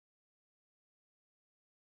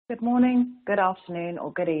Good morning, good afternoon,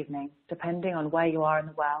 or good evening, depending on where you are in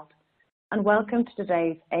the world, and welcome to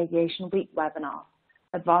today's Aviation Week webinar,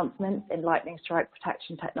 Advancements in Lightning Strike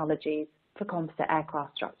Protection Technologies for Composite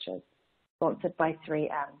Aircraft Structures, sponsored by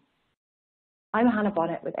 3M. I'm Hannah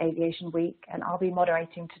Bonnet with Aviation Week, and I'll be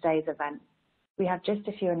moderating today's event. We have just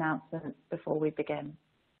a few announcements before we begin.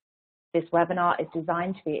 This webinar is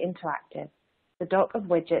designed to be interactive. The dock of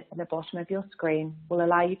widgets at the bottom of your screen will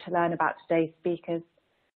allow you to learn about today's speakers,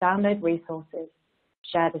 download resources,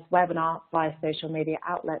 share this webinar via social media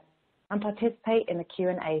outlets, and participate in the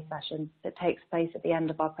Q&A session that takes place at the end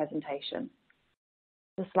of our presentation.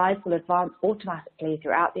 The slides will advance automatically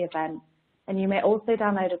throughout the event, and you may also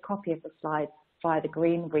download a copy of the slides via the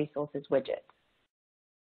green Resources widget.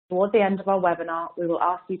 Toward the end of our webinar, we will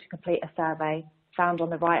ask you to complete a survey found on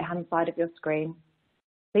the right-hand side of your screen.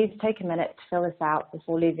 Please take a minute to fill this out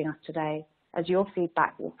before leaving us today, as your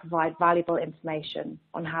feedback will provide valuable information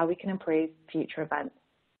on how we can improve future events.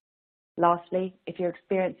 Lastly, if you're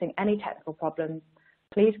experiencing any technical problems,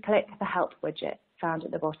 please click the Help widget found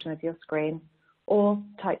at the bottom of your screen, or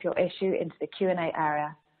type your issue into the Q&A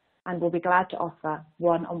area, and we'll be glad to offer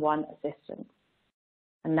one-on-one assistance.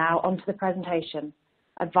 And now onto the presentation,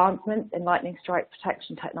 Advancements in Lightning Strike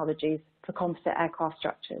Protection Technologies for Composite Aircraft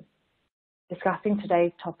Structures. Discussing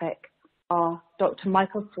today's topic are Dr.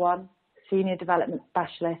 Michael Swan, Senior Development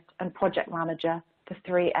Specialist and Project Manager for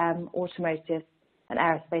 3M Automotive and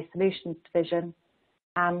Aerospace Solutions Division,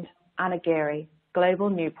 and Anna Geary, Global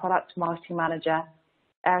New Product Marketing Manager,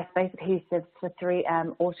 Aerospace Adhesives for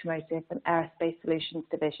 3M Automotive and Aerospace Solutions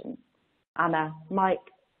Division. Anna, Mike,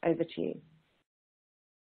 over to you.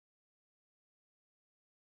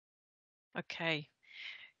 Okay.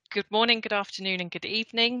 Good morning, good afternoon, and good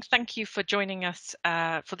evening. Thank you for joining us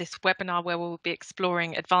for this webinar where we'll be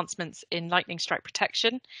exploring advancements in lightning strike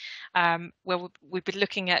protection, where we'll be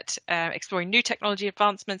looking at exploring new technology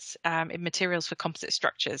advancements in materials for composite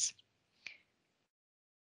structures.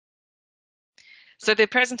 So the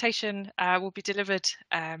presentation will be delivered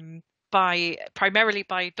primarily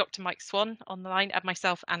by Dr. Mike Swan on the line and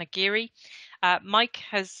myself, Anna Geary. Mike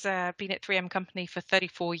has been at 3M Company for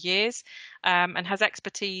 34 years and has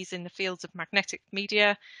expertise in the fields of magnetic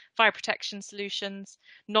media, fire protection solutions,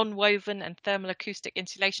 non-woven and thermal acoustic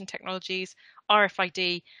insulation technologies,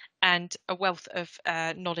 RFID, and a wealth of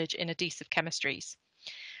knowledge in adhesive chemistries.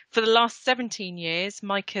 For the last 17 years,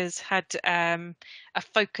 Mike has had a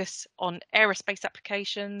focus on aerospace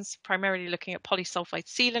applications, primarily looking at polysulfide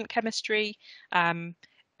sealant chemistry,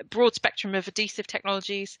 broad spectrum of adhesive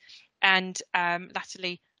technologies, and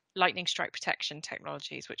latterly lightning strike protection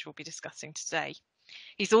technologies, which we'll be discussing today.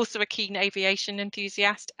 He's also a keen aviation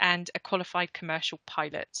enthusiast and a qualified commercial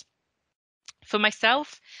pilot. For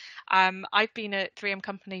myself, I've been at 3M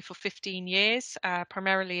Company for 15 years,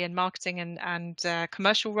 primarily in marketing and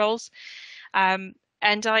commercial roles. And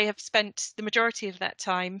I have spent the majority of that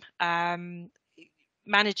time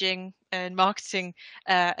managing and marketing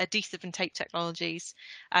adhesive and tape technologies.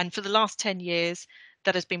 And for the last 10 years,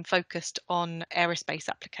 that has been focused on aerospace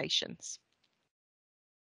applications.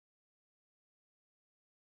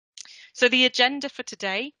 So the agenda for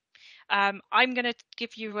today, I'm going to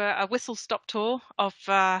give you a whistle-stop tour of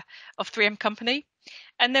 3M Company,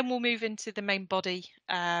 and then we'll move into the main body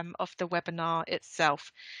of the webinar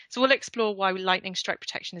itself. So we'll explore why lightning strike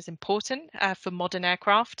protection is important for modern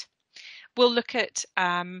aircraft. We'll look at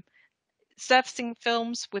surfacing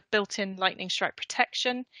films with built-in lightning strike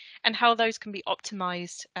protection and how those can be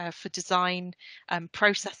optimized for design,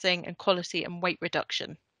 processing, and quality and weight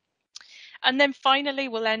reduction. And then finally,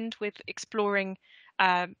 we'll end with exploring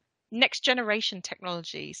next generation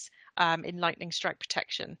technologies in lightning strike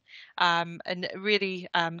protection and really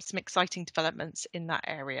some exciting developments in that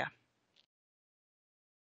area.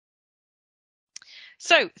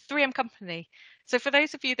 So 3M Company. So for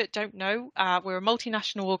those of you that don't know, we're a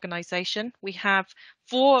multinational organization. We have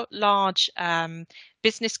 4 large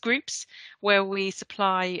business groups where we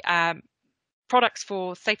supply products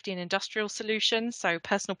for safety and industrial solutions, so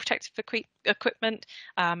personal protective equipment,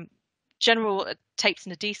 general tapes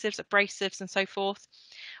and adhesives, abrasives, and so forth.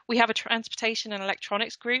 We have a transportation and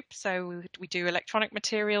electronics group, so we do electronic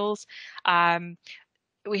materials.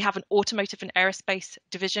 We have an automotive and aerospace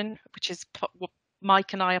division, which is what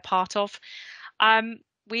Mike and I are part of.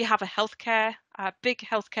 We have a big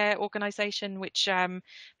healthcare organization, which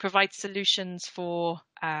provides solutions for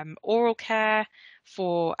oral care,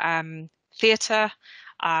 for theatre,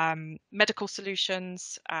 medical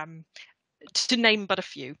solutions, to name but a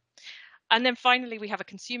few. And then finally, we have a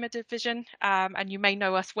consumer division, and you may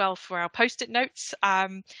know us well for our Post-it notes.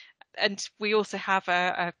 And we also have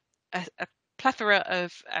a plethora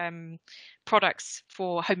of products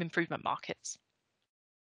for home improvement markets.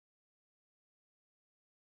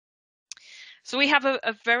 So we have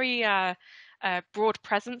a very broad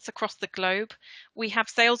presence across the globe. We have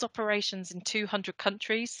sales operations in 200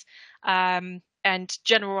 countries and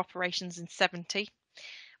general operations in 70.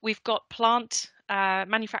 We've got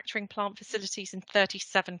manufacturing plant facilities in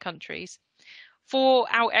 37 countries. For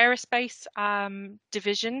our aerospace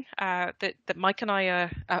division that Mike and I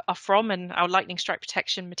are from, and our lightning strike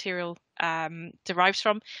protection material derives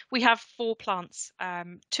from, we have 4 plants,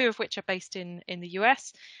 2 of which are based in the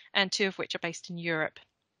US and 2 of which are based in Europe.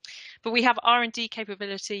 But we have R&D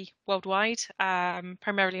capability worldwide,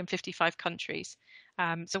 primarily in 55 countries.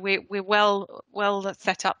 So we're well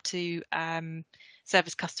set up to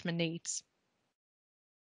service customer needs.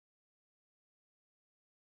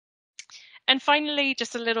 And finally,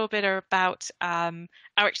 just a little bit about our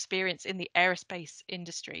experience in the aerospace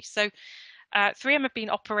industry. So 3M have been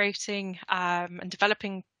operating and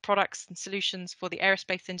developing products and solutions for the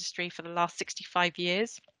aerospace industry for the last 65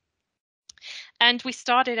 years. And we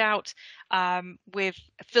started out with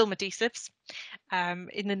film adhesives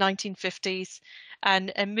in the 1950s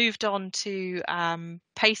and moved on to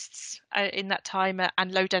pastes in that time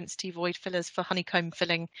and low density void fillers for honeycomb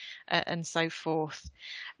filling and so forth.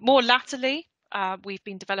 More latterly, we've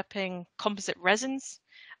been developing composite resins,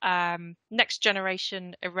 next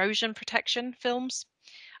generation erosion protection films,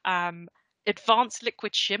 advanced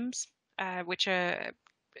liquid shims, which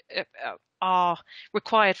are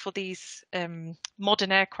required for these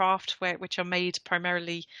modern aircraft, which are made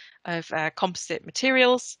primarily of composite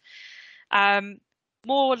materials,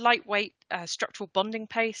 more lightweight structural bonding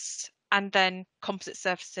pastes, and then composite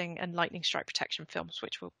surfacing and lightning strike protection films,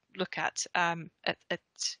 which we'll look at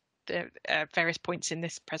the various points in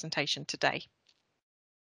this presentation today.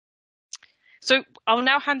 So I'll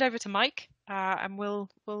now hand over to Mike, and we'll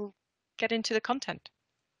get into the content.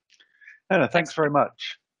 Anna, thanks very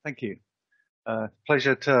much. Thank you.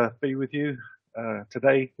 Pleasure to be with you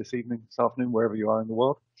today, this evening, this afternoon, wherever you are in the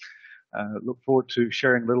world. Look forward to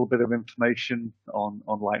sharing a little bit of information on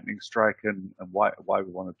lightning strike and why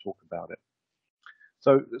we want to talk about it.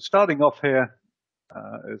 So starting off here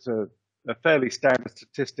is a fairly standard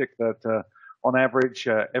statistic that on average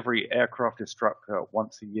every aircraft is struck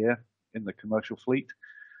once a year in the commercial fleet.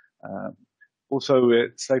 Also,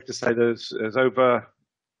 it's safe to say there's over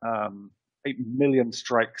 8 million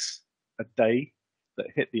strikes a day that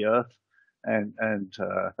hit the Earth, and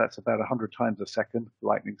that's about 100 times a second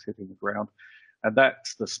lightning's hitting the ground. And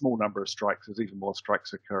that's the small number of strikes. There's even more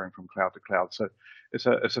strikes occurring from cloud to cloud. So it's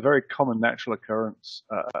a very common natural occurrence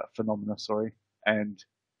phenomena, and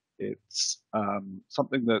it's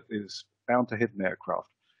something that is bound to hit an aircraft.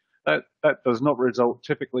 That does not result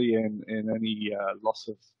typically in any loss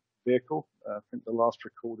of vehicle. I think the last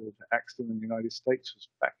recorded accident in the United States was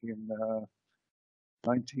back in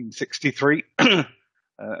 1963,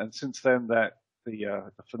 and since then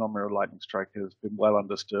the phenomenon of lightning strike has been well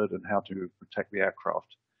understood and how to protect the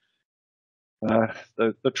aircraft.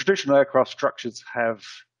 The traditional aircraft structures have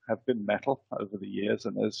been metal over the years,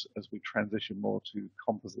 and as we transition more to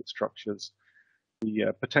composite structures,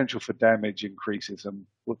 the potential for damage increases, and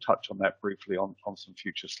we'll touch on that briefly on some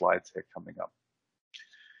future slides here coming up.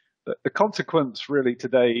 The consequence really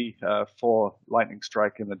today for lightning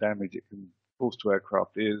strike and the damage it can cause to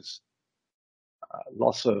aircraft is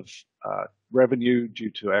loss of revenue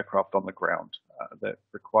due to aircraft on the ground that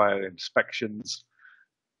require inspections,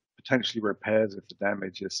 potentially repairs if the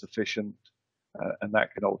damage is sufficient, and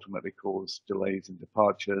that can ultimately cause delays in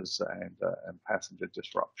departures and passenger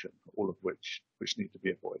disruption, all of which need to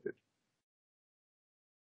be avoided.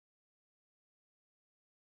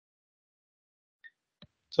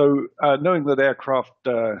 So knowing that aircraft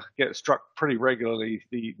get struck pretty regularly,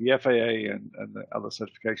 the FAA and the other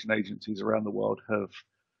certification agencies around the world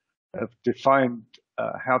have defined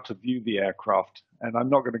how to view the aircraft. And I'm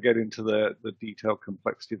not going to get into the detailed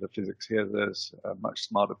complexity of the physics here. There's much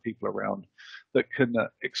smarter people around that can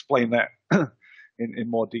explain that in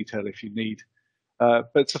more detail if you need.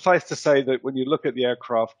 But suffice to say that when you look at the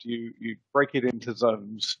aircraft, you break it into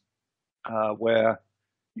zones where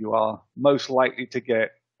you are most likely to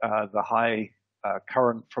get the high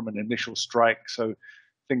current from an initial strike. So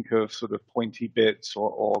think of sort of pointy bits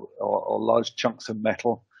or large chunks of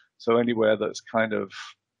metal. So anywhere that's kind of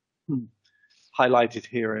highlighted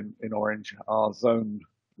here in orange are zone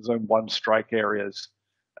 1 strike areas.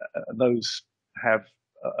 And those have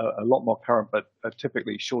a lot more current, but a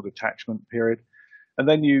typically short attachment period. And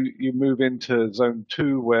then you move into zone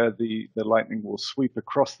 2, where the lightning will sweep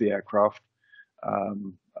across the aircraft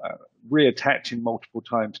reattaching multiple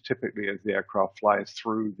times, typically as the aircraft flies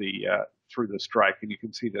through the strike, and you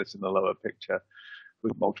can see this in the lower picture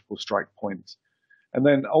with multiple strike points. And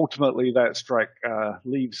then ultimately that strike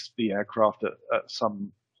leaves the aircraft at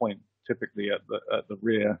some point, typically at the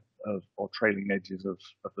rear of or trailing edges of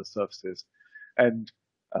the surfaces. And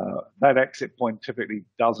that exit point typically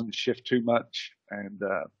doesn't shift too much, and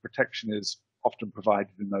protection is often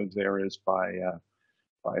provided in those areas by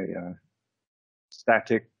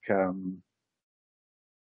static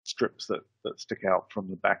strips that stick out from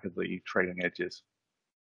the back of the trailing edges.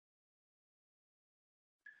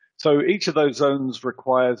 So each of those zones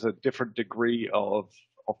requires a different degree of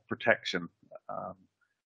protection.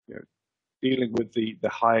 Dealing with the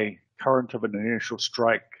high current of an initial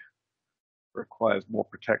strike requires more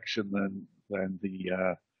protection than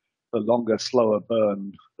the longer, slower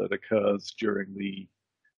burn that occurs during the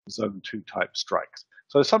Zone 2 type strikes.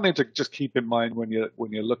 So something to just keep in mind when you're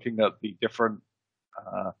looking at the different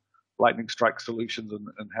lightning strike solutions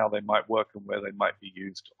and how they might work and where they might be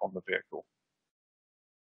used on the vehicle.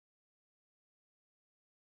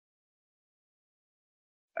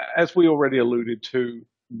 As we already alluded to,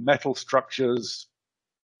 metal structures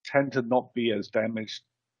tend to not be as damaged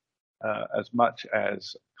as much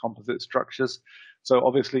as composite structures. So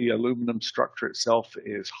obviously, aluminum structure itself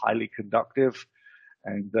is highly conductive,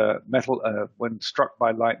 and metal, when struck by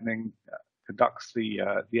lightning, conducts the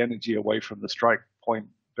energy away from the strike point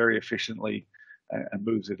very efficiently and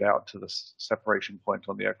moves it out to the separation point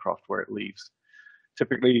on the aircraft where it leaves.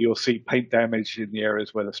 Typically, you'll see paint damage in the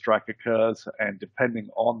areas where the strike occurs, and depending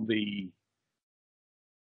on the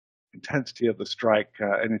intensity of the strike,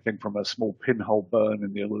 anything from a small pinhole burn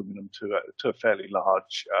in the aluminum to a fairly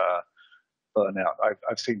large burnout.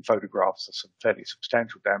 I've seen photographs of some fairly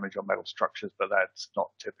substantial damage on metal structures, but that's not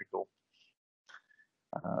typical.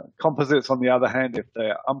 Composites, on the other hand, if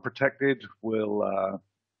they're unprotected, will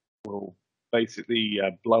basically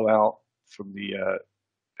blow out from the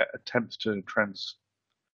attempts to transfer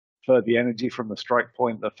the energy from the strike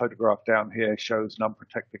point. The photograph down here shows an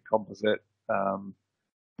unprotected composite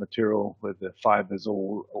material with the fibers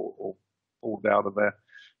all pulled out of there.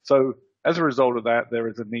 So as a result of that, there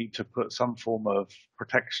is a need to put some form of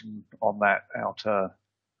protection on that outer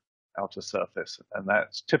surface, and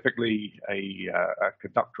that's typically a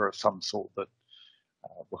conductor of some sort that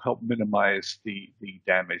will help minimize the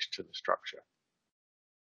damage to the structure.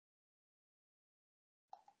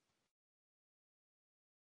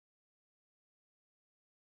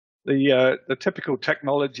 The typical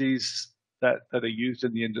technologies that are used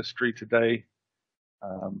in the industry today,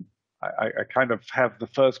 I kind of have the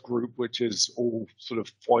first group, which is all sort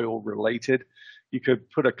of foil related. You could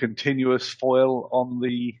put a continuous foil on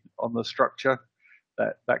the structure.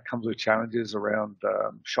 That comes with challenges around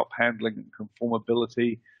shop handling and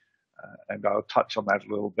conformability, and I'll touch on that a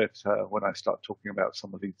little bit when I start talking about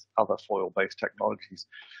some of these other foil-based technologies.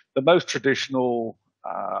 The most traditional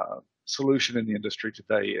solution in the industry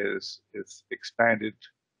today is expanded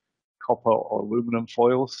copper or aluminum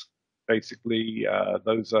foils. Basically,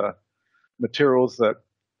 those are materials that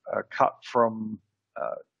are cut from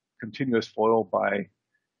continuous foil by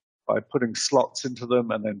putting slots into them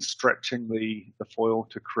and then stretching the foil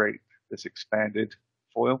to create this expanded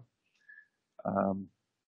foil.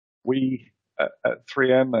 We at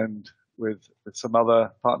 3M and with some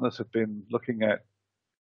other partners have been looking at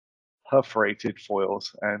perforated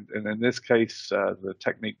foils, and in this case, the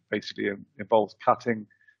technique basically involves cutting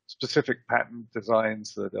specific pattern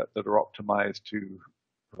designs that are optimized to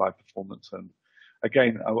provide performance. And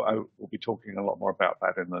again, I will be talking a lot more about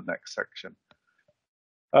that in the next section.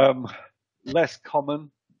 Less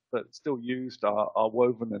common, but still used, are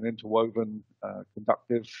woven and interwoven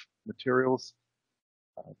conductive materials.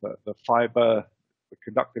 The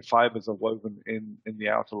conductive fibers are woven in the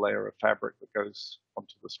outer layer of fabric that goes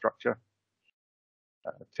onto the structure.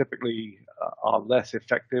 Typically are less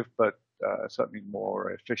effective, but certainly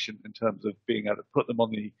more efficient in terms of being able to put them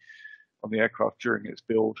on the aircraft during its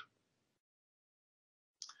build.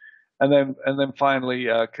 And then finally,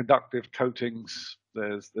 conductive coatings.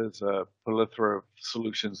 There's a plethora of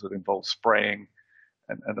solutions that involve spraying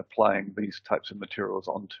and applying these types of materials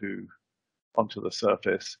onto the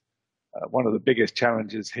surface. One of the biggest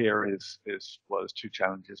challenges here is well, there's two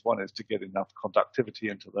challenges. One is to get enough conductivity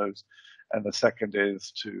into those, and the second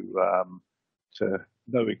is to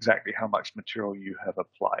know exactly how much material you have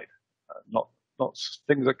applied. Not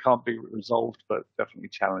things that can't be resolved, but definitely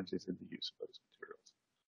challenges in the use of those materials.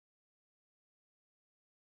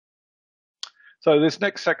 So this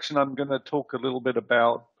next section, I'm going to talk a little bit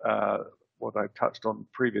about what I touched on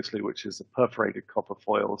previously, which is the perforated copper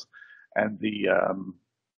foils and the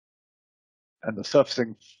the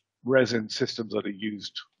surfacing resin systems that are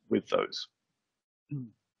used with those.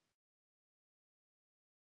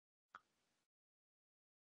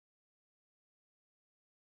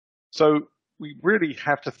 So we really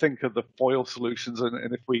have to think of the foil solutions,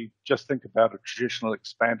 and if we just think about a traditional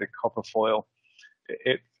expanded copper foil,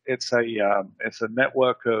 it's a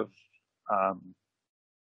network of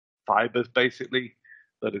fibers basically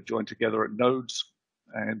that are joined together at nodes,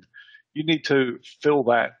 and you need to fill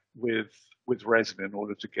that with resin in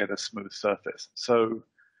order to get a smooth surface. So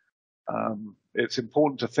it's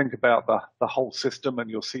important to think about the whole system, and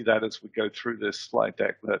you'll see that as we go through this slide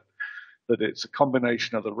deck, that it's a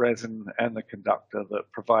combination of the resin and the conductor that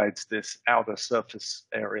provides this outer surface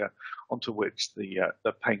area onto which the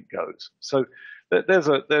paint goes. So there's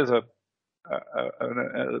a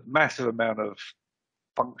massive amount of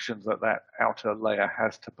functions that outer layer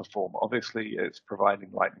has to perform. Obviously, it's providing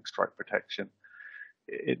lightning strike protection.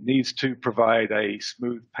 It needs to provide a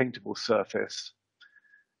smooth paintable surface.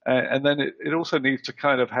 And then it also needs to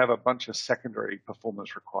kind of have a bunch of secondary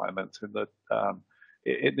performance requirements in that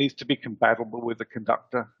it needs to be compatible with the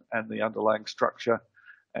conductor and the underlying structure,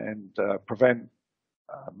 and prevent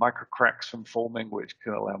micro cracks from forming, which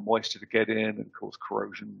can allow moisture to get in and cause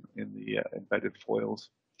corrosion in the embedded foils.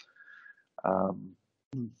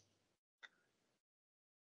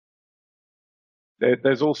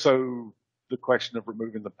 There's also the question of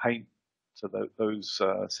removing the paint, so that those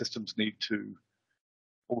systems need to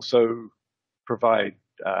also provide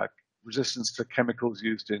resistance to chemicals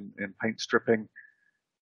used in paint stripping,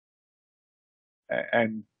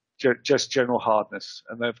 and just general hardness.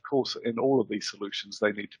 And then, of course, in all of these solutions,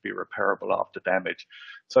 they need to be repairable after damage.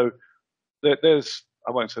 So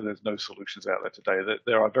I won't say there's no solutions out there today.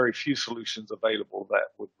 There are very few solutions available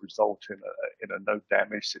that would result in a no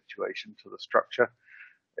damage situation to the structure.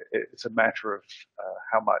 It's a matter of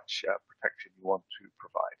how much protection you want to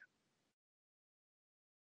provide.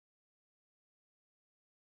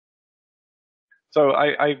 So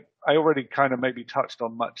I already kind of maybe touched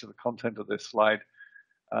on much of the content of this slide,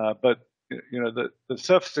 but the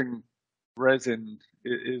surfacing resin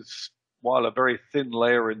is, while a very thin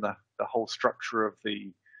layer in the whole structure of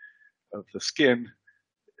the skin,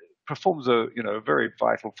 performs a very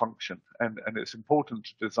vital function, and it's important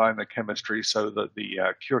to design the chemistry so that the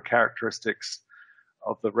cure characteristics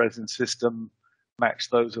of the resin system match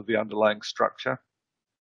those of the underlying structure,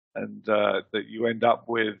 and that you end up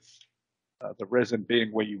with the resin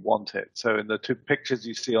being where you want it. So in the two pictures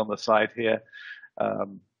you see on the side here,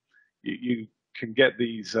 you can get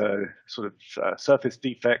these sort of surface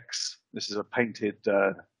defects. This is a painted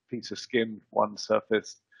piece of skin, one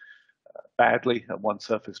surfaced badly and one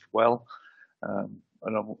surfaced well. And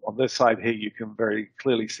on this side here, you can very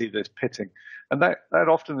clearly see this pitting. And that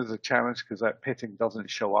often is a challenge, because that pitting doesn't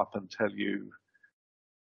show up until you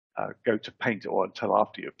go to paint it, or until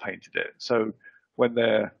after you've painted it. So when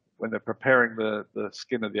they're preparing the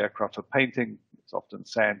skin of the aircraft for painting, it's often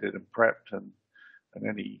sanded and prepped, and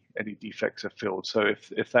any defects are filled. So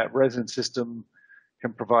if that resin system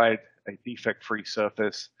can provide a defect-free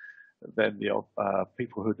surface, then the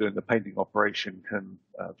people who are doing the painting operation can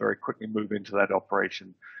very quickly move into that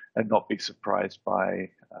operation and not be surprised by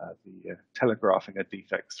the telegraphing a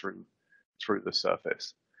defect through the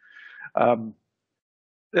surface.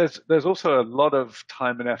 There's also a lot of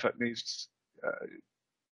time and effort needs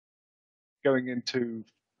going into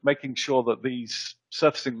making sure that these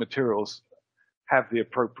surfacing materials have the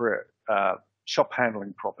appropriate shop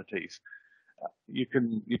handling properties. You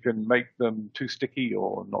can make them too sticky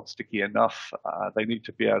or not sticky enough. They need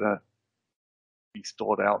to be able to be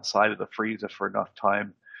stored outside of the freezer for enough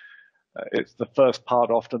time. It's the first part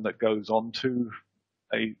often that goes on to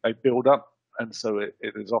a build-up, and so it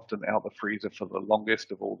is often out the freezer for the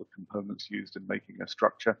longest of all the components used in making a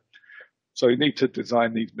structure. So you need to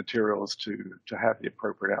design these materials to have the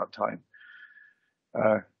appropriate out time.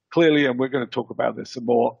 Clearly, and we're going to talk about this some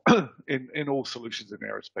more, in all solutions in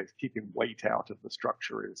aerospace, keeping weight out of the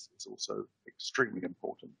structure is also extremely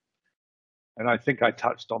important. And I think I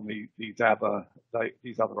touched on these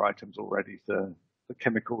other items already: the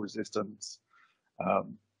chemical resistance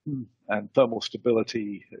and thermal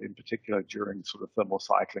stability, in particular during sort of thermal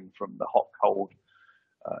cycling from the hot, cold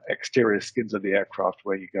exterior skins of the aircraft,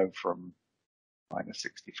 where you go from minus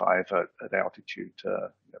 65 at altitude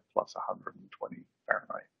to plus 120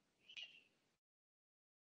 Fahrenheit.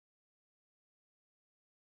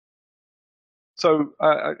 So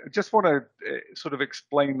I just want to sort of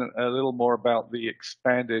explain a little more about the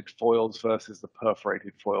expanded foils versus the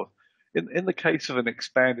perforated foils. In the case of an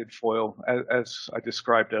expanded foil, as I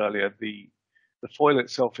described earlier, the foil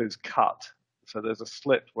itself is cut So there's a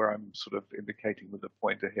slit where I'm sort of indicating with the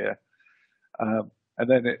pointer here. And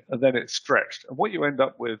then it's stretched. And what you end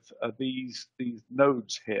up with are these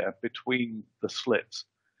nodes here between the slits.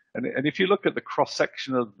 And if you look at the cross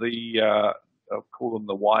section of the, I'll call them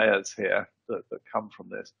the wires here that come from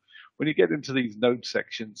this, when you get into these node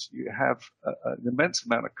sections, you have an immense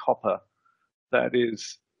amount of copper that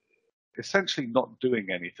is essentially not doing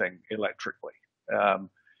anything electrically.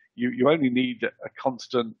 You only need a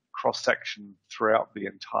constant cross section throughout the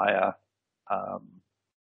entire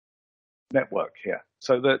network here.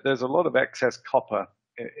 So there's a lot of excess copper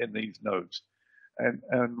in these nodes.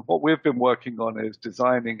 And what we've been working on is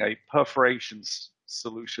designing a perforation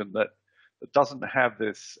solution that doesn't have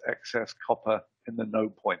this excess copper in the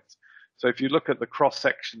node points. So if you look at the cross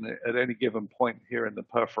section at any given point here in the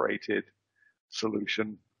perforated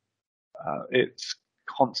solution, it's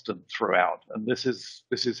constant throughout. And this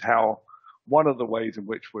is how one of the ways in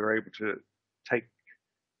which we're able to take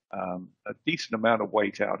a decent amount of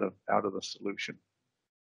weight out of the solution.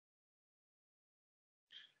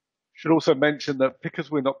 Should also mention that because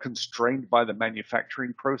we're not constrained by the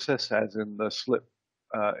manufacturing process, as in the slip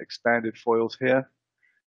expanded foils here,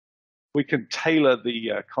 we can tailor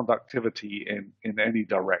the conductivity in any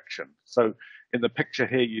direction. So in the picture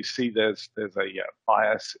here, you see there's a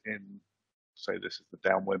bias in, say this is the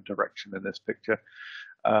downward direction in this picture.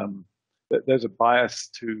 There's a bias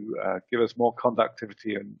to give us more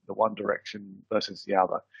conductivity in the one direction versus the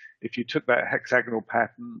other. If you took that hexagonal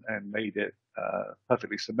pattern and made it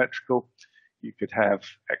perfectly symmetrical, you could have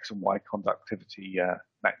X and Y conductivity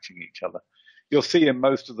matching each other. You'll see in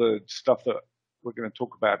most of the stuff that we're going to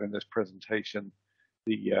talk about in this presentation,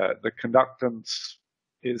 the conductance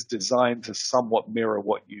is designed to somewhat mirror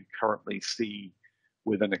what you currently see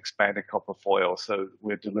with an expanded copper foil. So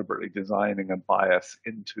we're deliberately designing a bias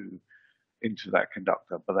into that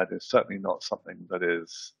conductor, but that is certainly not something that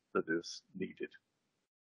is needed.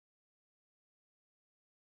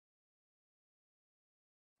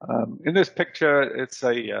 In this picture, it's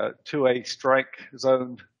a 2A strike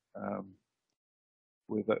zone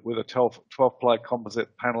with a 12-ply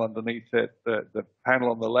composite panel underneath it. The panel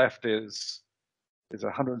on the left is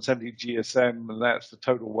 170 GSM, and that's the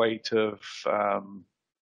total weight of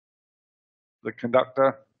the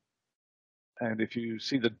conductor. And if you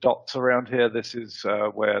see the dots around here, this is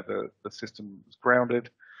where the system is grounded,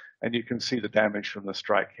 and you can see the damage from the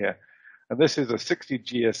strike here. And this is a 60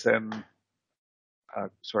 GSM,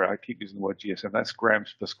 sorry, I keep using the word GSM, that's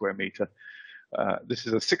grams per square meter. This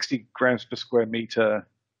is a 60 grams per square meter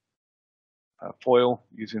foil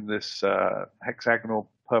using this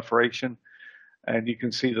hexagonal perforation. And you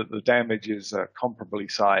can see that the damage is comparably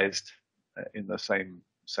sized in the same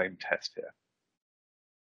test here.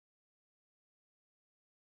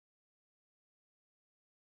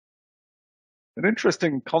 An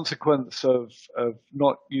interesting consequence of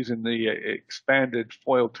not using the expanded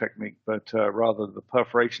foil technique, but rather the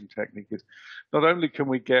perforation technique, is not only can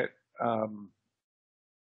we get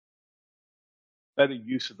better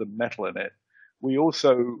use of the metal in it, we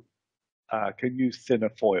also can use thinner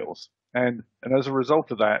foils. And as a result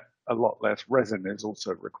of that, a lot less resin is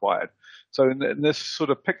also required. So in this sort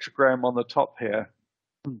of pictogram on the top here,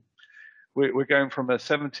 we're going from a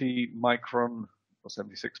 70 micron or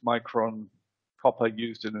 76 micron copper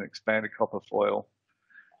used in an expanded copper foil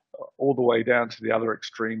all the way down to the other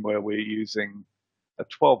extreme where we're using a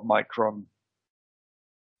 12 micron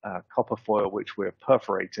copper foil, which we're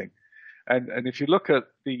perforating. And if you look at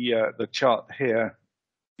the chart here,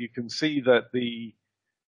 you can see that the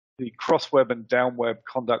crossweb and downweb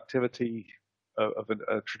conductivity of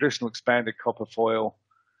a traditional expanded copper foil,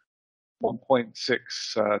 1.6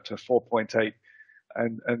 to 4.8.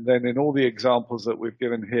 And then in all the examples that we've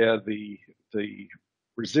given here, the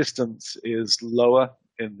resistance is lower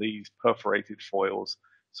in these perforated foils.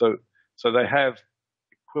 So they have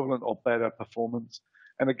equivalent or better performance.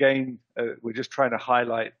 And again, we're just trying to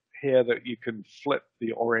highlight here that you can flip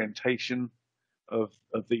the orientation of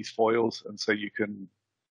these foils, and so you can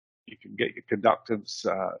get your conductance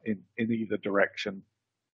in either direction.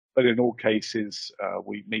 But in all cases,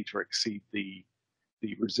 we meet or exceed the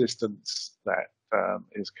resistance that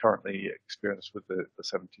is currently experienced with the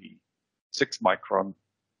 76 micron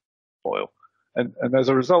foil. And as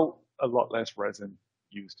a result, a lot less resin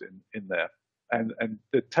used in there. And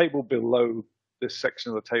the table below this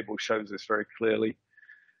section of the table shows this very clearly.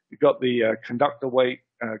 You've got the conductor weight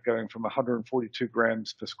going from 142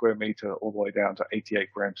 grams per square meter all the way down to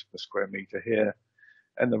 88 grams per square meter here.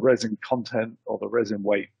 And the resin content or the resin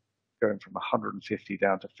weight going from 150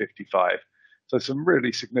 down to 55. So some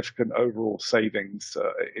really significant overall savings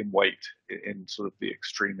in weight in sort of the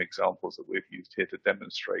extreme examples that we've used here to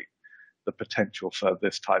demonstrate the potential for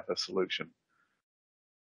this type of solution.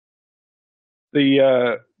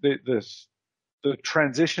 The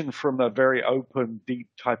transition from a very open, deep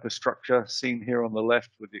type of structure seen here on the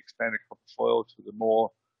left with the expanded copper foil to the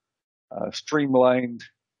more streamlined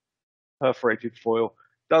perforated foil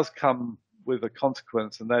does come with a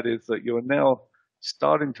consequence, and that is that you're now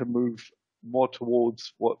starting to move more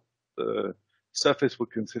towards what the surface would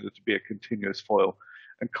consider to be a continuous foil.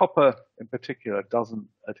 And copper in particular doesn't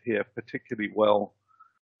adhere particularly well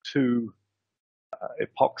to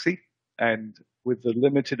epoxy, and with the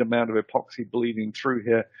limited amount of epoxy bleeding through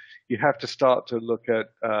here, you have to start to look at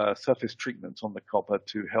surface treatments on the copper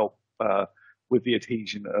to help with the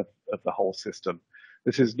adhesion of the whole system.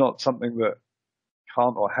 This is not something that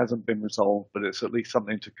can't or hasn't been resolved, but it's at least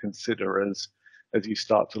something to consider as you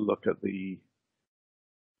start to look at the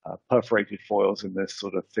perforated foils in this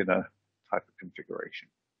sort of thinner type of configuration.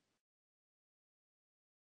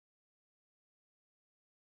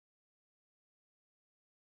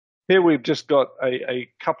 Here we've just got a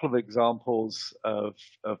couple of examples of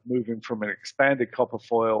moving from an expanded copper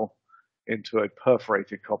foil into a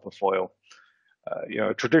perforated copper foil.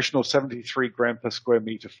 A traditional 73 gram per square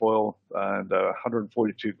meter foil and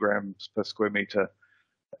 142 grams per square meter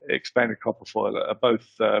expanded copper foil are both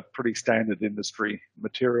pretty standard industry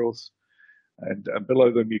materials. And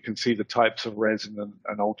below them, you can see the types of resin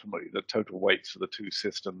and ultimately the total weights for the two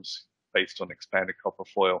systems based on expanded copper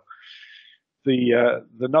foil. The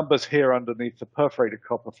numbers here underneath the perforated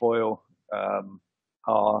copper foil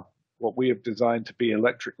are what we have designed to be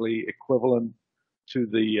electrically equivalent to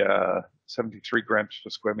the 73 grams per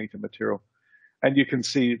square meter material. And you can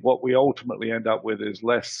see what we ultimately end up with is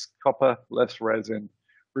less copper, less resin,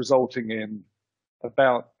 resulting in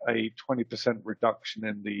about a 20% reduction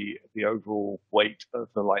in the overall weight of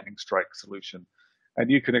the lightning strike solution. And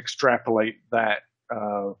you can extrapolate that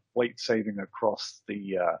weight saving across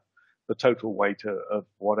the total weight of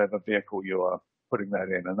whatever vehicle you are putting that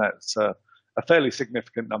in. And that's a fairly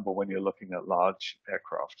significant number when you're looking at large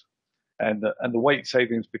aircraft. And the weight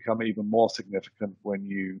savings become even more significant when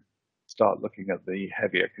you start looking at the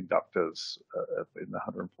heavier conductors in the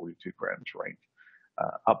 142 grams range,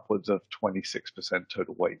 upwards of 26%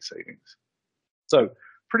 total weight savings. So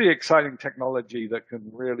pretty exciting technology that can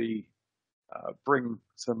really bring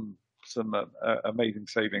some amazing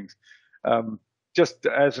savings. Just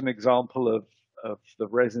as an example of the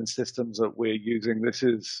resin systems that we're using, this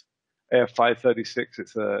is AF536.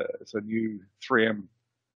 It's a new 3M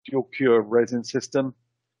dual cure resin system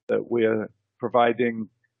that we're providing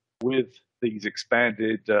with these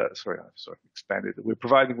we're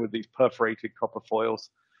providing with these perforated copper foils.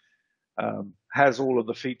 Has all of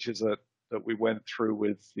the features that we went through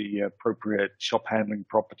with the appropriate shop handling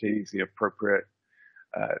properties, the appropriate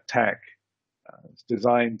tack. It's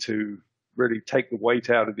designed to really take the weight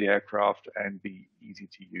out of the aircraft and be easy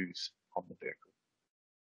to use on the vehicle.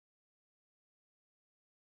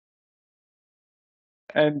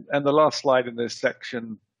 And the last slide in this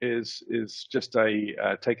section is just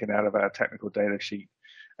taken out of our technical data sheet,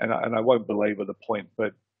 and I won't belabor the point,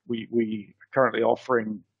 but we are currently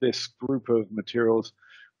offering this group of materials.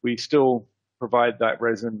 We still provide that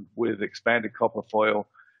resin with expanded copper foil,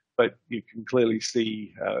 but you can clearly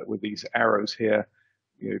see with these arrows here,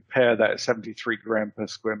 you pair that 73 gram per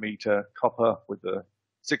square meter copper with the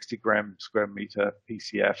 60 gram square meter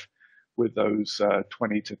PCF with those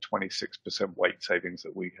 20 to 26% weight savings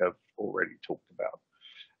that we have already talked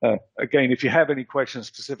about. Again, if you have any questions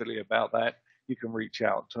specifically about that, you can reach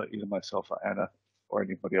out to either myself or Anna or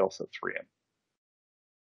anybody else at 3M.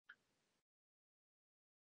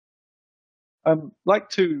 I'd like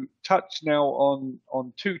to touch now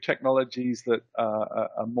on two technologies that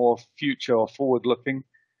are more future or forward-looking.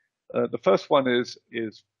 The first one is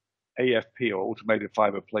AFP, or automated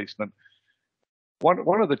fiber placement.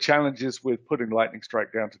 One of the challenges with putting lightning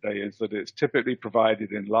strike down today is that it's typically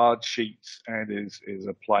provided in large sheets and is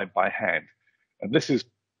applied by hand. And this is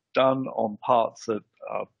done on parts that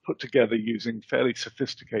are put together using fairly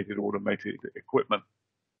sophisticated automated equipment.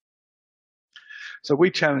 So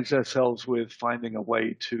we challenged ourselves with finding a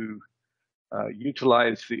way to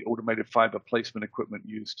utilize the automated fiber placement equipment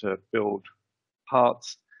used to build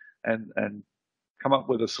parts and come up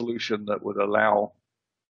with a solution that would allow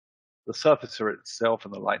the surfacer itself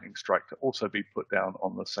and the lightning strike to also be put down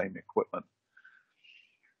on the same equipment.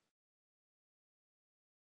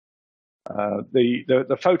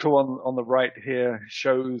 The photo on the right here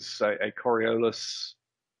shows a Coriolis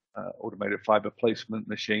automated fiber placement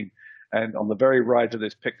machine. And on the very right of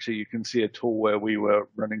this picture, you can see a tool where we were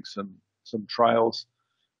running some trials.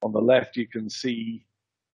 On the left, you can see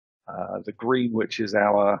the green, which is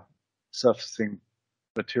our surfacing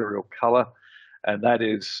material color, and that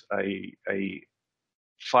is a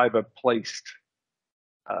fiber placed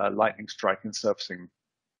lightning strike and surfacing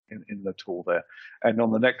in the tool there. And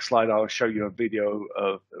on the next slide, I'll show you a video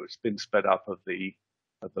of it's been sped up of the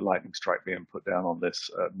lightning strike being put down on this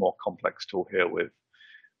more complex tool here with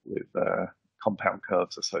compound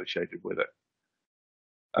curves associated with it.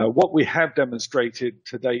 What we have demonstrated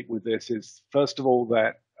to date with this is, first of all,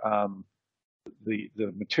 that the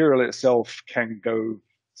material itself can go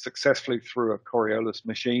successfully through a Coriolis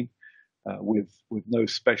machine with no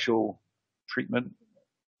special treatment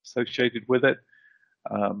associated with it.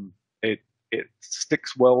 It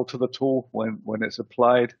sticks well to the tool when it's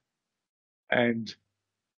applied, and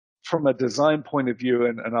from a design point of view,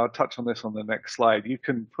 and I'll touch on this on the next slide, you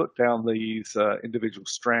can put down these individual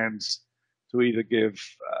strands to either give,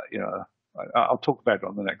 I'll talk about it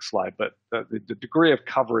on the next slide, but the degree of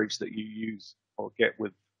coverage that you use or get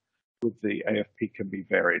with the AFP can be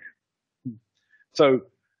varied. So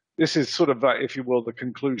this is sort of, if you will, the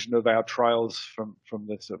conclusion of our trials from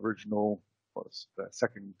this original,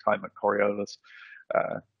 second time at Coriolis.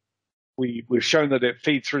 We've shown that it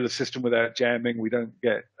feeds through the system without jamming. We don't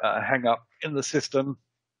get hang up in the system.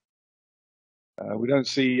 We don't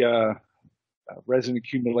see resin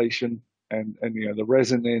accumulation, and the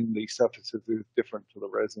resin in the surfaces is different to the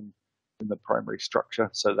resin in the primary structure.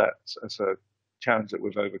 So that's a challenge that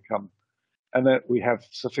we've overcome, and that we have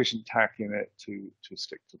sufficient tack in it to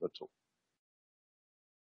stick to the tool.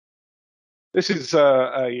 This is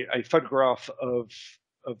a photograph of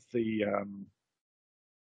the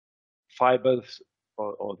fibers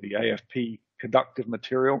or the AFP conductive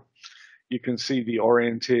material. You can see the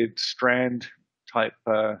oriented strand type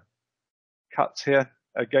cuts here.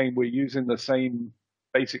 Again, we're using the same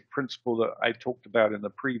basic principle that I talked about in the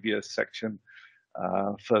previous section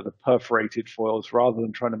for the perforated foils. Rather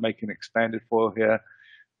than trying to make an expanded foil here,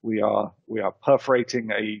 we are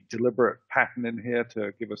perforating a deliberate pattern in here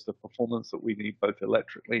to give us the performance that we need both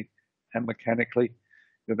electrically and mechanically.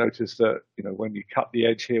 You'll notice that when you cut the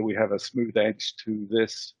edge here, we have a smooth edge to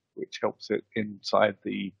this, which helps it inside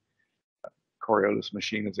the Coriolis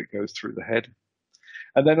machine as it goes through the head.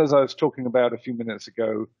 And then, as I was talking about a few minutes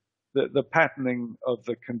ago, the patterning of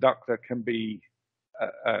the conductor can be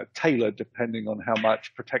tailored depending on how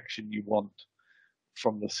much protection you want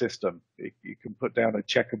from the system. You can put down a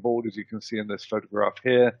checkerboard, as you can see in this photograph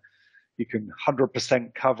here. You can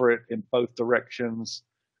 100% cover it in both directions,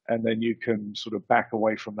 and then you can sort of back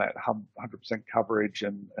away from that 100% coverage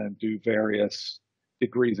and do various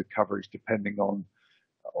degrees of coverage depending on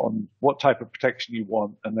what type of protection you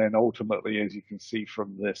want. And then ultimately, as you can see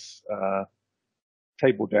from this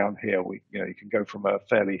table down here, you can go from a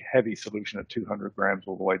fairly heavy solution at 200 grams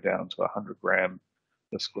all the way down to 100 gram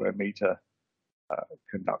per square meter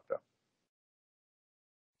conductor.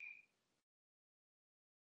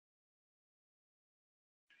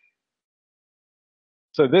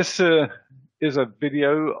 So this is a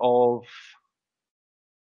video of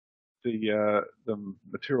the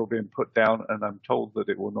material being put down, and I'm told that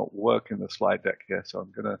it will not work in the slide deck here, so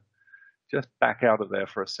I'm going to just back out of there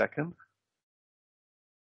for a second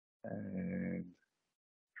and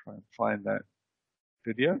try and find that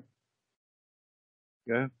video.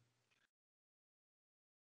 Go.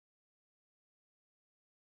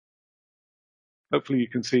 Hopefully you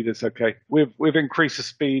can see this okay. We've increased the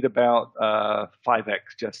speed about 5x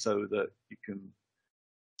just so that you can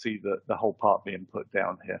see the whole part being put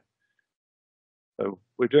down here. So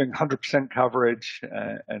we're doing 100% coverage,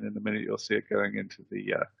 and in a minute you'll see it going into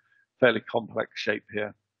the fairly complex shape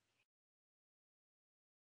here.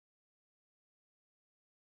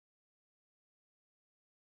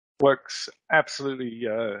 Works absolutely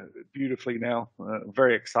beautifully now. I'm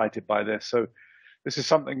very excited by this. So this is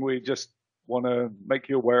something we just want to make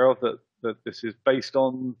you aware of, that this is based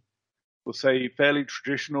on, we'll say, fairly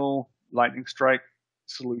traditional lightning strike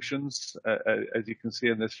solutions, as you can see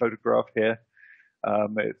in this photograph here.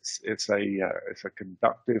 It's a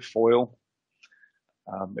conductive foil.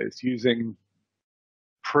 It's using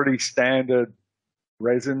pretty standard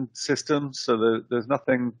resin systems, so there's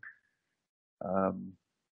nothing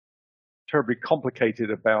terribly complicated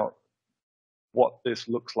about what this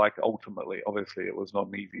looks like ultimately. Obviously, it was not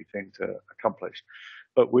an easy thing to accomplish,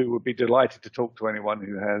 but we would be delighted to talk to anyone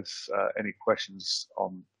who has any questions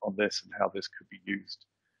on this and how this could be used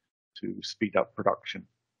to speed up production.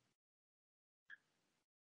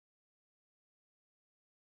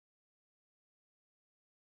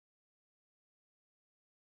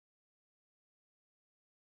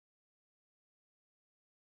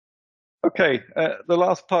 Okay, the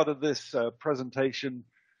last part of this presentation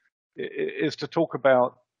is to talk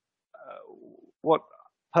about what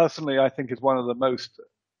personally I think is one of the most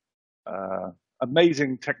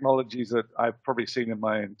amazing technologies that I've probably seen in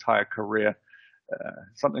my entire career.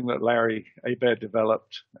 Something that Larry Hebert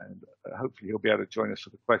developed, and hopefully he'll be able to join us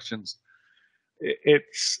for the questions.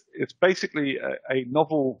 It's basically a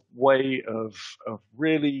novel way of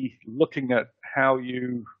really looking at how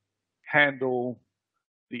you handle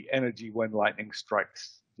the energy when lightning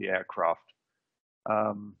strikes the aircraft.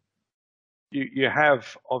 You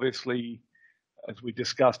have, obviously, as we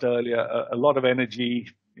discussed earlier, a lot of energy,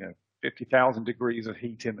 50,000 degrees of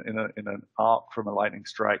heat in an arc from a lightning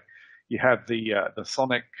strike. You have the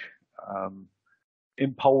sonic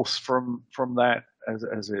impulse from that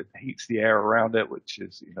as it heats the air around it, which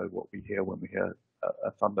is what we hear when we hear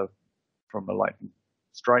a thunder from a lightning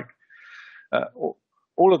strike.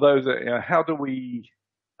 All of those, how do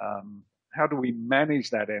we manage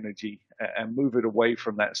that energy and move it away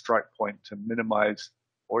from that strike point to minimize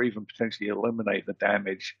or even potentially eliminate the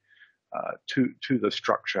damage to the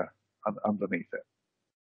structure underneath it?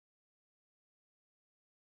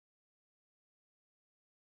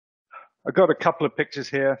 I've got a couple of pictures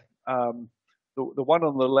here. The one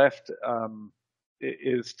on the left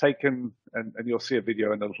is taken, and you'll see a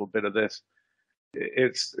video in a little bit of this.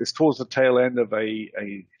 It's towards the tail end of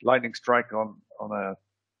a lightning strike on a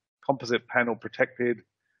composite panel protected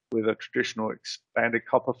with a traditional expanded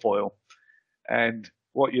copper foil. And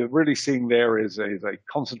what you're really seeing there is a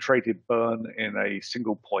concentrated burn in a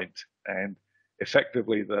single point. And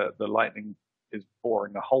effectively, the lightning is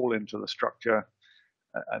boring a hole into the structure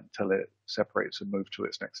until it separates and moves to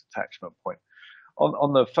its next attachment point.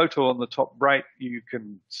 On the photo on the top right, you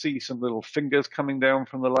can see some little fingers coming down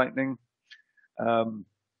from the lightning.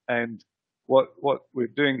 And what we're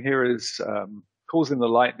doing here is causing the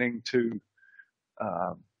lightning to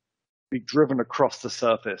be driven across the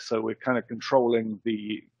surface. So we're kind of controlling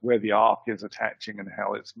where the arc is attaching and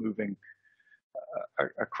how it's moving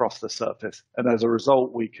across the surface. And as a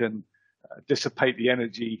result, we can dissipate the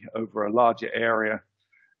energy over a larger area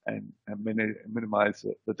and minimize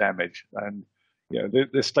the damage. And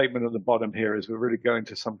this statement at the bottom here is we're really going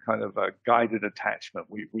to some kind of a guided attachment.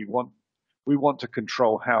 We want to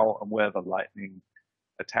control how and where the lightning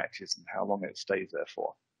attaches and how long it stays there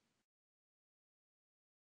for.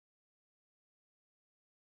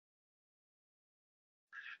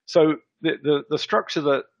 So the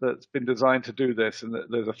structure that's been designed to do this, and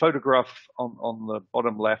there's a photograph on the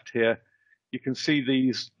bottom left here. You can see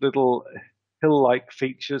these little hill-like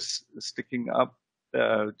features sticking up,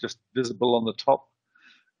 just visible on the top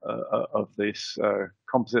of this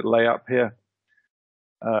composite layout here.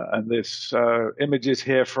 And this images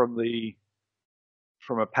here from a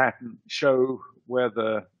patent show where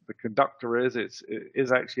the conductor is. It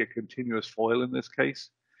is actually a continuous foil in this case.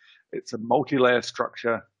 It's a multi-layer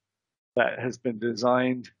structure that has been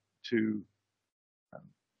designed to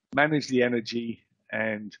manage the energy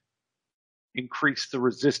and increase the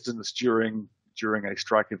resistance during a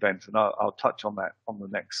strike event. And I'll touch on that on the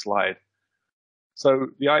next slide. So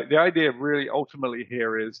the idea really ultimately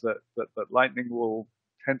here is that lightning will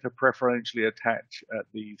tend to preferentially attach at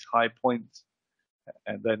these high points,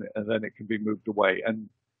 and then it can be moved away. And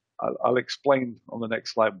I'll explain on the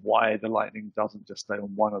next slide why the lightning doesn't just stay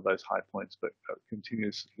on one of those high points, but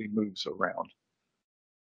continuously moves around.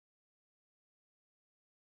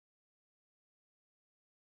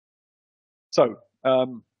 So I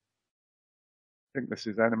think this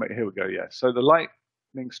is animated. Here we go. Yeah. So the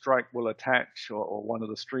lightning strike will attach, or one of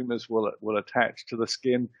the streamers will attach to the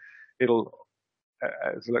skin. It'll,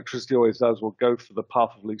 as electricity always does, will go for the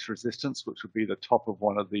path of least resistance, which would be the top of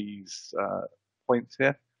one of these points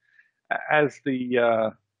here. As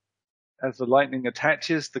the lightning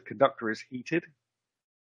attaches, the conductor is heated,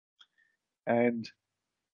 and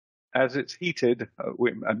as it's heated,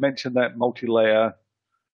 I mentioned that multi-layer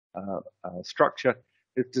structure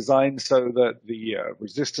is designed so that the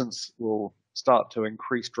resistance will start to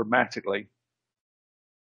increase dramatically,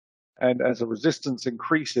 and as the resistance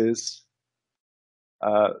increases,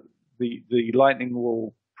 the lightning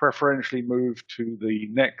will preferentially move to the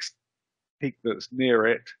next peak that's near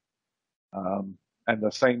it. And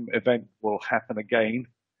the same event will happen again,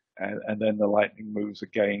 and then the lightning moves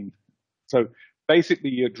again. So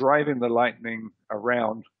basically, you're driving the lightning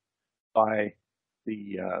around by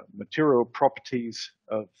the material properties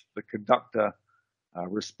of the conductor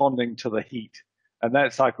responding to the heat. And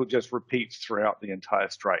that cycle just repeats throughout the entire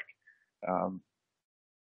strike.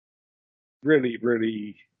 Really,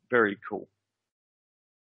 really very cool.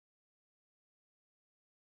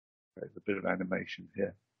 There's a bit of animation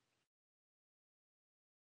here.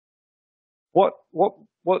 What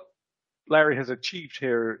Larry has achieved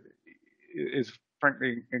here is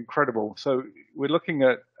frankly incredible. So we're looking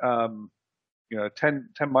at 10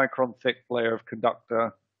 micron thick layer of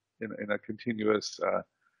conductor in a continuous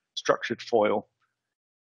structured foil.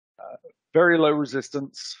 Very low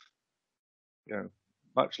resistance,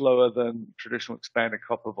 much lower than traditional expanded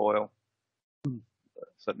copper foil,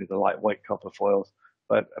 certainly the lightweight copper foils,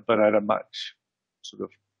 but at a much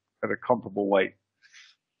at a comparable weight.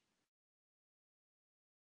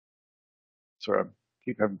 Sorry, I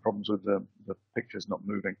keep having problems with the pictures not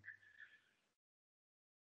moving.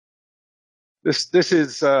 This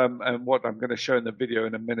is, and what I'm going to show in the video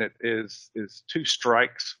in a minute is 2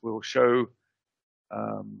 strikes. We'll show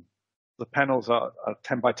the panels are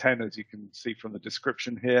 10 by 10, as you can see from the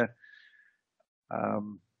description here.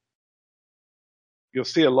 You'll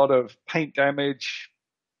see a lot of paint damage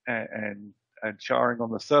and charring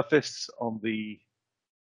on the surface on the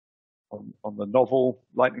novel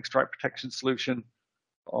lightning strike protection solution.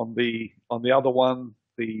 On the other one,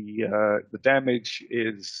 the damage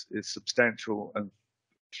is substantial and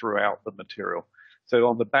throughout the material. So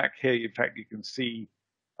on the back here, in fact, you can see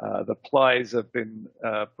the plies have been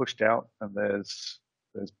pushed out, and there's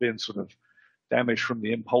been sort of damage from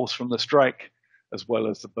the impulse from the strike, as well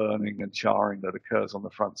as the burning and charring that occurs on the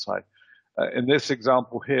front side. In this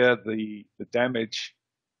example here, the damage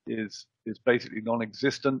is basically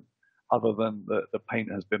non-existent, other than the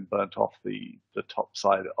paint has been burnt off the top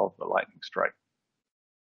side of the lightning strike.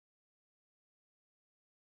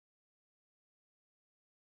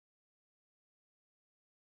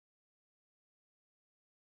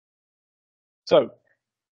 So,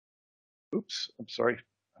 oops, I'm sorry.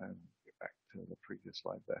 Get back to the previous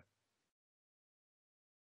slide there.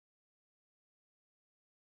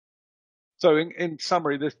 So in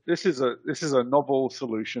summary, this is a novel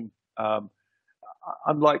solution.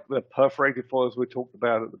 Unlike the perforated foils we talked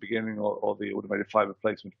about at the beginning, or the automated fiber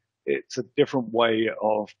placement, it's a different way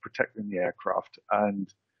of protecting the aircraft, and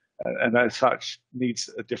as such needs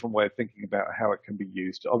a different way of thinking about how it can be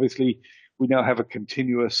used. Obviously, we now have a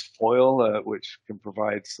continuous foil which can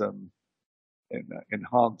provide some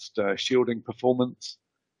enhanced shielding performance.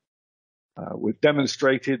 We've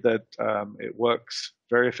demonstrated that it works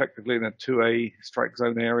very effectively in a 2A strike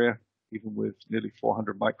zone area, even with nearly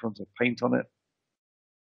 400 microns of paint on it,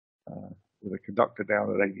 with a conductor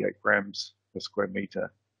down at 88 grams per square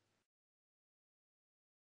meter.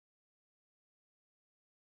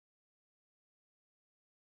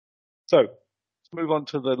 So let's move on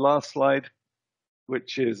to the last slide,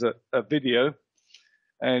 which is a video.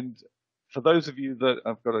 And for those of you that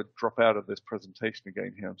I've got to drop out of this presentation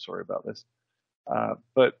again here, I'm sorry about this.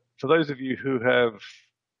 But for those of you who have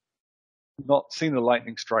not seen a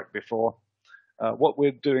lightning strike before, what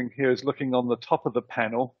we're doing here is looking on the top of the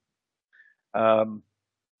panel.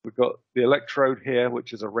 We've got the electrode here,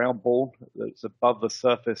 which is a round ball that's above the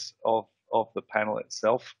surface of the panel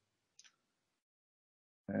itself.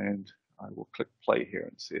 And I will click play here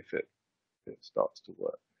and see if it starts to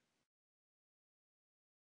work.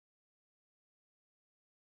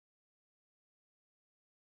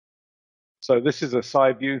 So this is a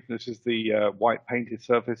side view. This is the white painted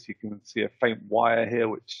surface. You can see a faint wire here,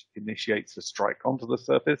 which initiates the strike onto the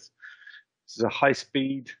surface. This is a high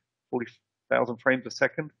speed, 40,000 frames a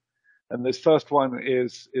second. And this first one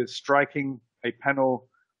is striking a panel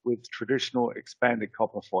with traditional expanded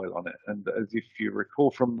copper foil on it. And as if you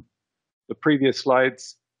recall from the previous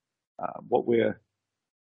slides, what we're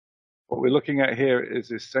looking at here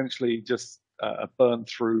is essentially just a burn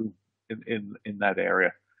through in that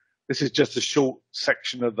area. This is just a short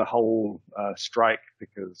section of the whole strike,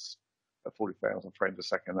 because at 40,000 frames a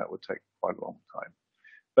second, that would take quite a long time.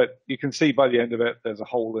 But you can see by the end of it, there's a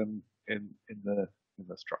hole in the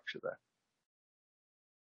structure there.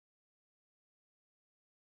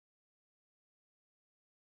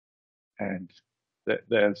 And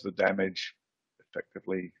there's the damage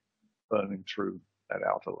effectively burning through that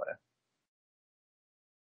outer layer.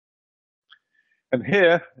 And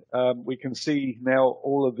here we can see now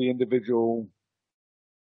all of the individual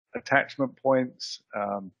attachment points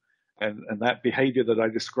and that behavior that I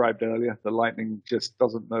described earlier. The lightning just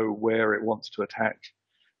doesn't know where it wants to attach,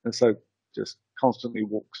 and so just constantly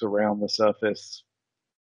walks around the surface,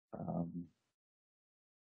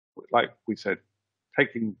 like we said,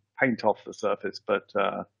 taking paint off the surface, but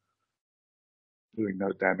doing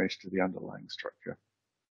no damage to the underlying structure.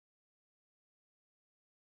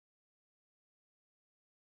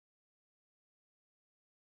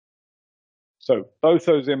 So both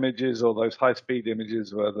those images, or those high-speed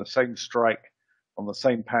images, were the same strike on the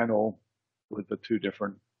same panel with the 2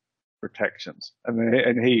 different protections. And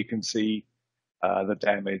here you can see the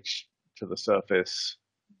damage to the surface,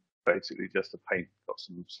 basically just the paint got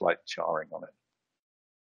some slight charring on it.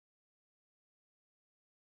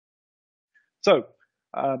 So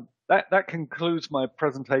that concludes my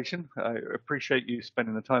presentation. I appreciate you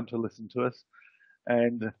spending the time to listen to us.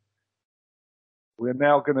 And we're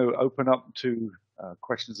now going to open up to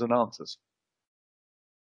questions and answers.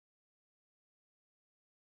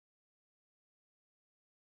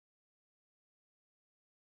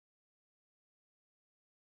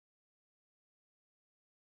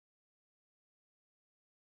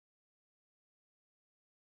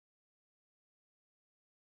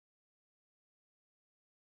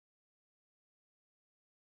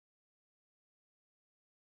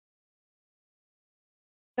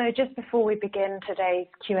 So just before we begin today's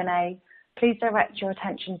Q&A, please direct your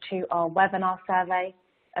attention to our webinar survey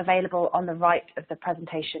available on the right of the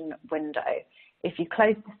presentation window. If you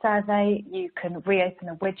close the survey, you can reopen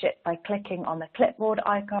a widget by clicking on the clipboard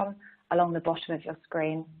icon along the bottom of your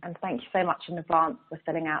screen. And thank you so much in advance for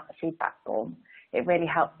filling out the feedback form. It really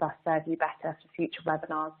helps us serve you better for future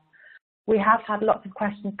webinars. We have had lots of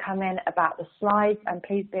questions come in about the slides, and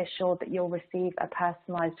please be assured that you'll receive a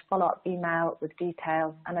personalised follow-up email with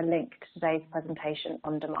details and a link to today's presentation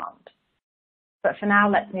on demand. But for now,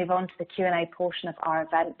 let's move on to the Q&A portion of our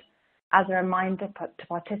event. As a reminder, to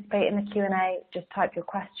participate in the Q&A, just type your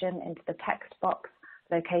question into the text box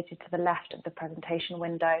located to the left of the presentation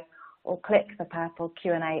window, or click the purple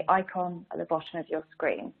Q&A icon at the bottom of your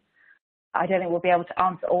screen. I don't think we'll be able to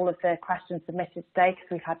answer all of the questions submitted today because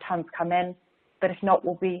we've had tons come in, but if not,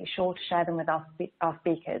 we'll be sure to share them with our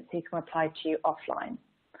speakers so you can reply to you offline.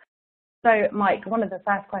 So, Mike, one of the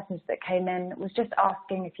first questions that came in was just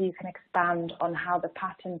asking if you can expand on how the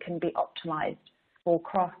pattern can be optimized for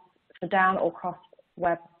down or cross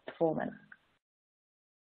web performance.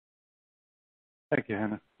 Thank you,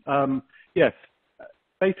 Hannah. Yes,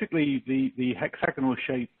 basically the hexagonal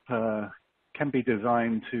shape can be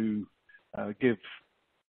designed to give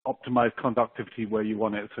optimized conductivity where you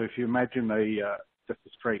want it. So if you imagine just a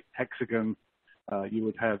straight hexagon, you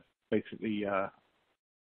would have basically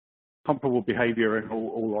comparable behavior in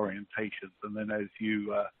all orientations. And then as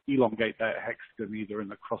you elongate that hexagon either in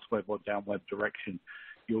the cross web or down web direction,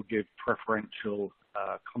 you'll give preferential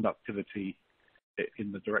conductivity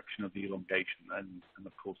in the direction of the elongation. And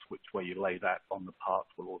of course, which way you lay that on the part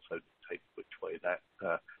will also dictate which way that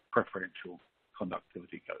preferential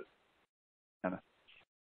conductivity goes. Anna.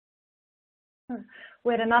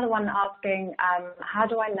 We had another one asking, how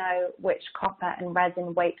do I know which copper and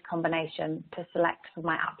resin weight combination to select for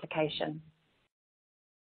my application?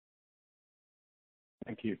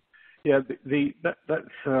 Thank you. Yeah, that's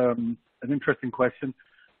an interesting question.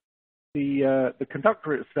 The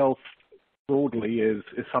conductor itself broadly is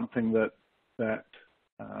something that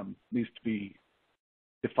needs to be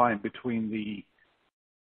defined between the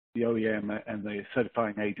OEM and the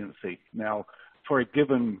certifying agency. Now, for a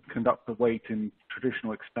given conductor weight in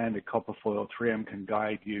traditional expanded copper foil, 3M can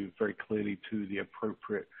guide you very clearly to the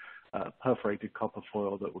appropriate perforated copper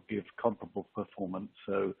foil that will give comparable performance.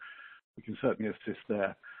 So we can certainly assist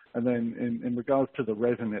there. And then in regards to the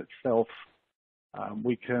resin itself,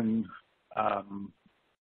 we can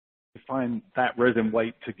define that resin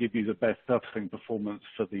weight to give you the best surfacing performance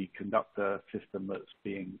for the conductor system that's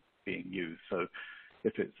being used. So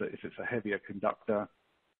if it's a heavier conductor,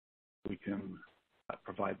 we can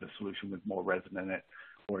provide the solution with more resin in it.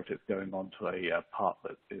 Or if it's going onto a part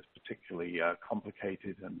that is particularly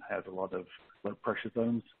complicated and has a lot of low pressure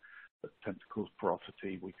zones that tend to cause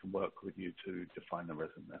porosity, we can work with you to define the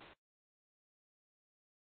resin there.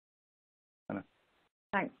 Anna.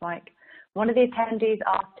 Thanks, Mike. One of the attendees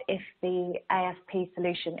asked if the AFP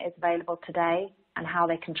solution is available today and how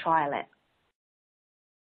they can trial it.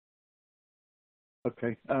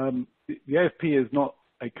 Okay. The AFP is not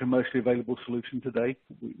a commercially available solution today.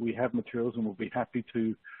 We have materials and we'll be happy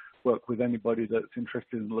to work with anybody that's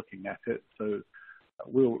interested in looking at it. So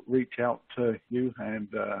we'll reach out to you and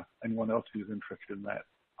anyone else who's interested in that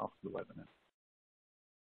after the webinar.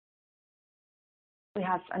 We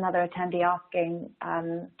have another attendee asking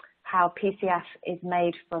how PCF is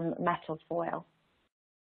made from metal foil.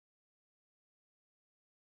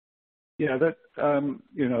 Yeah, that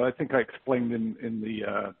I think I explained in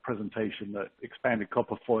the presentation that expanded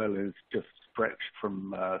copper foil is just stretched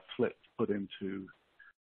from slits put into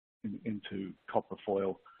copper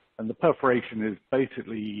foil, and the perforation is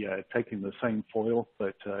basically taking the same foil,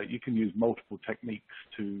 but you can use multiple techniques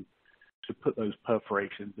to put those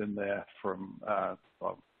perforations in there. From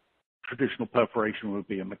traditional perforation would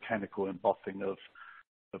be a mechanical embossing of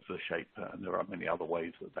the shape, and there are many other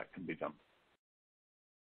ways that can be done.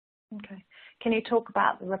 Okay. Can you talk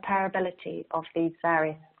about the repairability of these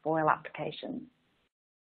various foil applications?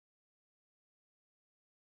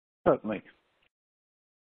 Certainly.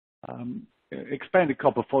 Expanded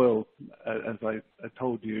copper foil, as I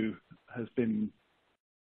told you, has been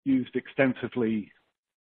used extensively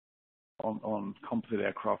on composite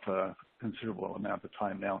aircraft for a considerable amount of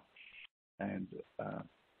time now. And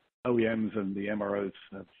OEMs and the MROs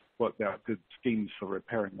have worked out good schemes for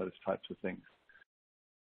repairing those types of things.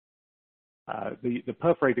 The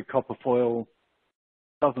perforated copper foil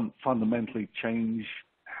doesn't fundamentally change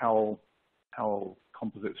how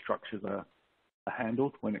composite structures are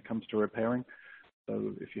handled when it comes to repairing.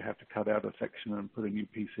 So if you have to cut out a section and put a new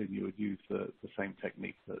piece in, you would use the same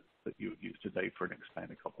technique that you would use today for an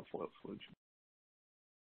expanded copper foil solution.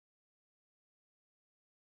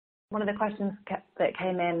 One of the questions that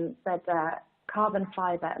came in said carbon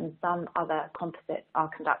fiber and some other composites are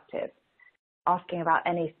conductive, asking about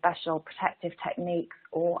any special protective techniques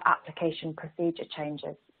or application procedure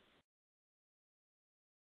changes.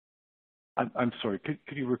 I'm sorry, could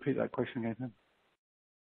you repeat that question again?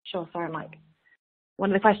 Sure, sorry, Mike. One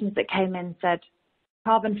of the questions that came in said,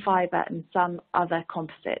 carbon fiber and some other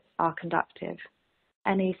composites are conductive.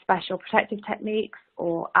 Any special protective techniques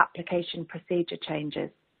or application procedure changes?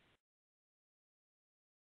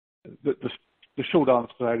 The short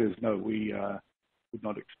answer to that is no, we would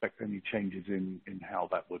not expect any changes in how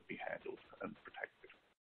that would be handled and protected.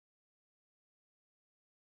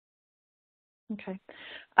 Okay.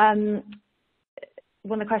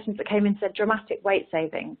 One of the questions that came in said dramatic weight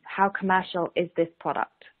savings. How commercial is this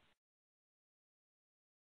product?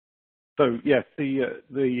 So yes,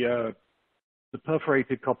 the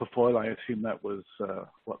perforated copper foil, I assume that was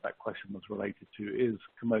what that question was related to, is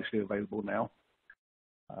commercially available now.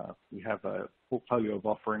 We have a portfolio of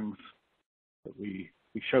offerings that we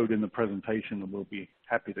showed in the presentation and we'll be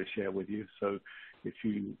happy to share with you. So if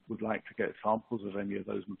you would like to get samples of any of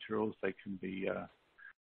those materials, they can be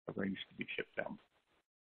arranged to be shipped down.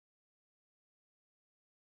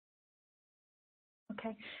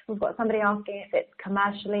 Okay, we've got somebody asking if it's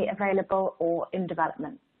commercially available or in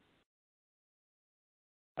development.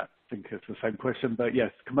 I think it's the same question, but yes,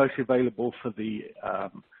 commercially available for the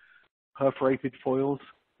perforated foils.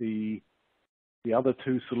 The other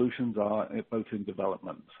two solutions are both in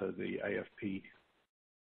development. So the AFP,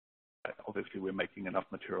 obviously we're making enough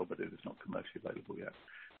material, but it is not commercially available yet.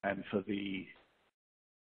 And for the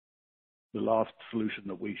last solution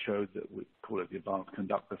that we showed, that we call it the advanced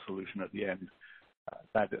conductor solution at the end,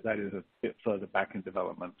 that is a bit further back in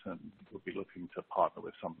development, and we'll be looking to partner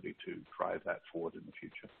with somebody to drive that forward in the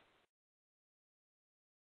future.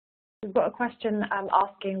 We've got a question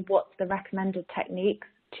asking what's the recommended techniques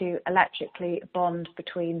to electrically bond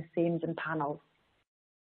between seams and panels?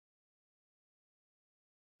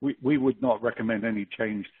 We would not recommend any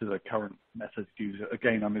change to the current methods used.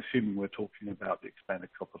 Again, I'm assuming we're talking about the expanded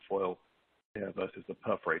copper foil here versus the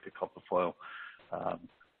perforated copper foil.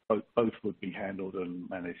 Both would be handled and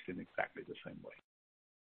managed in exactly the same way.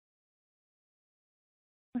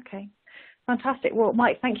 Okay, fantastic. Well,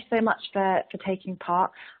 Mike, thank you so much for taking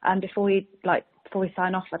part. And before we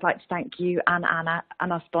sign off, I'd like to thank you and Anna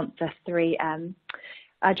and our sponsor 3M.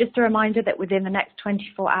 Just a reminder that within the next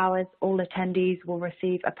 24 hours, all attendees will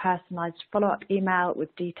receive a personalised follow-up email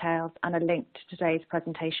with details and a link to today's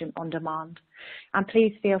presentation on demand. And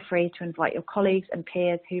please feel free to invite your colleagues and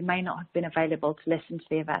peers who may not have been available to listen to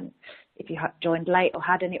the event. If you have joined late or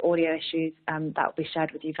had any audio issues, that will be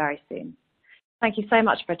shared with you very soon. Thank you so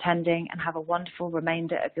much for attending and have a wonderful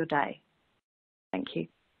remainder of your day. Thank you.